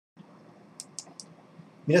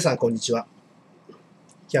皆さん、こんにちは。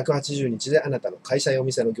180日であなたの会社やお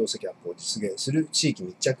店の業績アップを実現する地域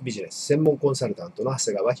密着ビジネス専門コンサルタントの長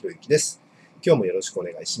谷川博之です。今日もよろしくお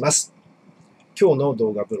願いします。今日の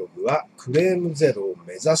動画ブログは、クレームゼロを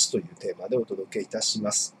目指すというテーマでお届けいたし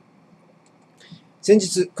ます。先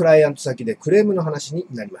日、クライアント先でクレームの話に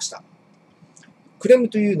なりました。クレーム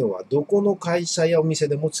というのは、どこの会社やお店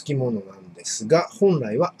でもつきものなんですが、本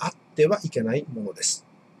来はあってはいけないものです。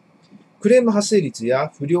クレーム発生率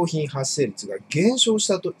や不良品発生率が減少し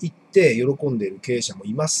たと言って喜んでいる経営者も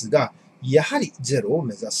いますが、やはりゼロを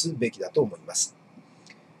目指すべきだと思います。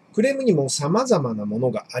クレームにも様々なも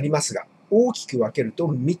のがありますが、大きく分けると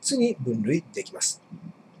3つに分類できます。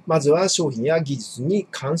まずは商品や技術に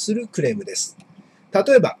関するクレームです。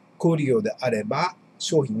例えば、小売業であれば、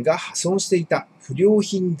商品が破損していた、不良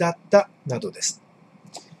品だったなどです。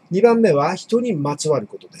2番目は人にまつわる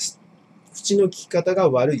ことです。口の利き方が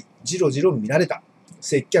悪い、じろじろ見られた、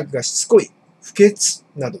接客がしつこい、不潔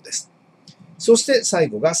などです。そして最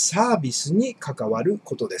後がサービスに関わる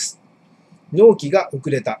ことです。納期が遅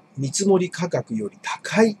れた、見積もり価格より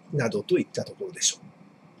高いなどといったところでしょう。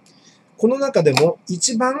この中でも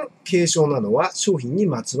一番軽症なのは商品に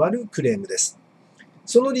まつわるクレームです。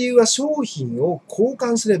その理由は商品を交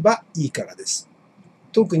換すればいいからです。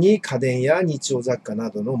特に家電や日用雑貨な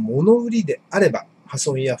どの物売りであれば、破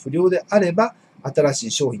損や不良であれば、新し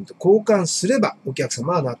い商品と交換すればお客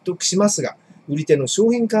様は納得しますが、売り手の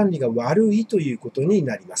商品管理が悪いということに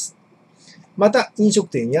なります。また、飲食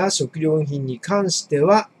店や食料品に関して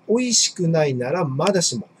は、美味しくないならまだ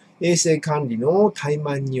しも、衛生管理の怠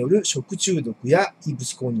慢による食中毒や異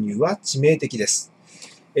物混入は致命的です。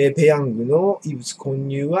ペヤングの異物混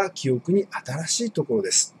入は記憶に新しいところ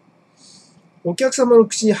です。お客様の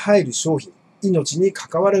口に入る商品、命に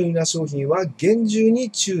関わるような商品は厳重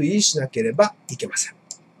に注意しなければいけません。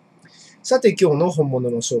さて今日の本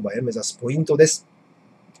物の商売を目指すポイントです。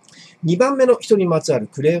2番目の人にまつわる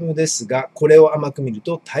クレームですが、これを甘く見る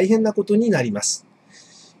と大変なことになります。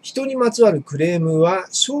人にまつわるクレームは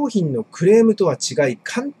商品のクレームとは違い、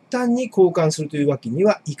簡単に交換するというわけに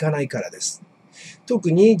はいかないからです。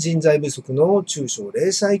特に人材不足の中小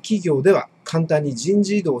零細企業では簡単に人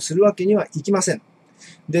事異動するわけにはいきません。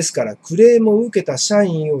ですから、クレームを受けた社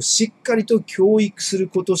員をしっかりと教育する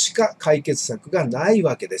ことしか解決策がない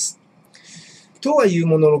わけです。とはいう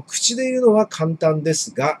ものの、口で言うのは簡単です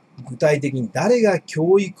が、具体的に誰が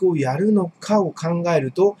教育をやるのかを考え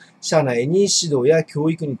ると、社内に指導や教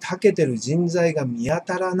育に長けている人材が見当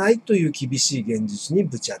たらないという厳しい現実に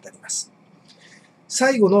ぶち当たります。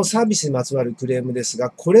最後のサービスにまつわるクレームですが、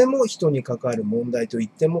これも人に関わる問題と言っ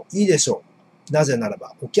てもいいでしょう。なぜなら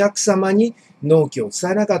ば、お客様に納期を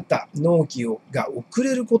伝えなかった、納期が遅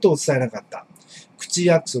れることを伝えなかった、口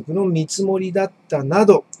約束の見積もりだったな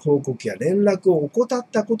ど、報告や連絡を怠っ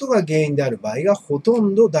たことが原因である場合がほと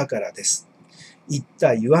んどだからです。言っ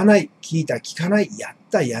た言わない、聞いた聞かない、やっ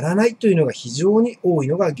たやらないというのが非常に多い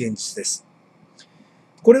のが現実です。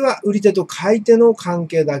これは売り手と買い手の関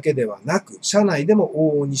係だけではなく、社内でも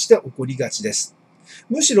往々にして起こりがちです。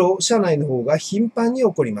むしろ社内の方が頻繁に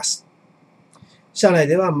起こります。社内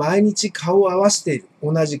では毎日顔を合わせている、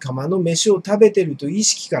同じ釜の飯を食べているという意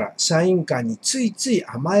識から社員間についつい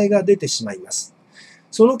甘えが出てしまいます。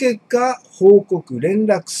その結果、報告、連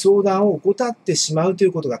絡、相談を怠ってしまうとい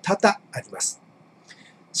うことが多々あります。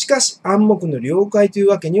しかし、暗黙の了解という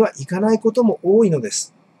わけにはいかないことも多いので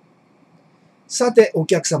す。さて、お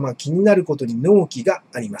客様が気になることに納期が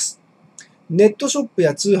あります。ネットショップ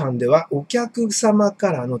や通販ではお客様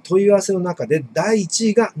からの問い合わせの中で第1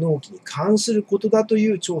位が納期に関することだと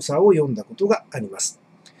いう調査を読んだことがあります。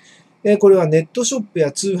これはネットショップ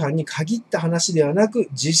や通販に限った話ではなく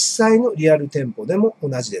実際のリアル店舗でも同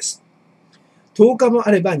じです。10日も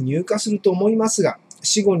あれば入荷すると思いますが、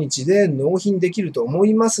4、5日で納品できると思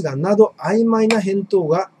いますがなど曖昧な返答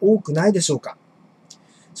が多くないでしょうか。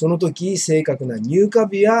その時、正確な入荷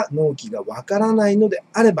日や納期がわからないので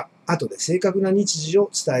あれば、後で正確な日時を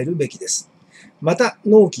伝えるべきです。また、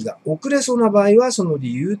納期が遅れそうな場合は、その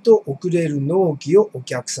理由と遅れる納期をお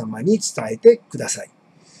客様に伝えてください。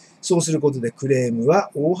そうすることでクレーム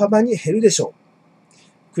は大幅に減るでしょ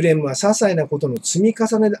う。クレームは些細なことの積み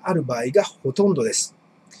重ねである場合がほとんどです。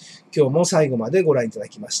今日も最後までご覧いただ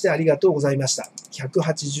きましてありがとうございました。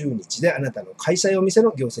180日であなたの会社やお店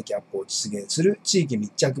の業績アップを実現する地域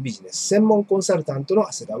密着ビジネス専門コンサルタントの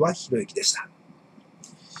長谷川博之でした。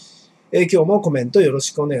今日もコメントよろ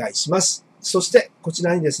しくお願いします。そしてこち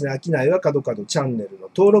らにですね、あきないはかどかどチャンネルの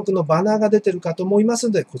登録のバナーが出てるかと思います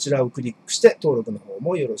ので、こちらをクリックして登録の方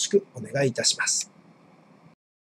もよろしくお願いいたします。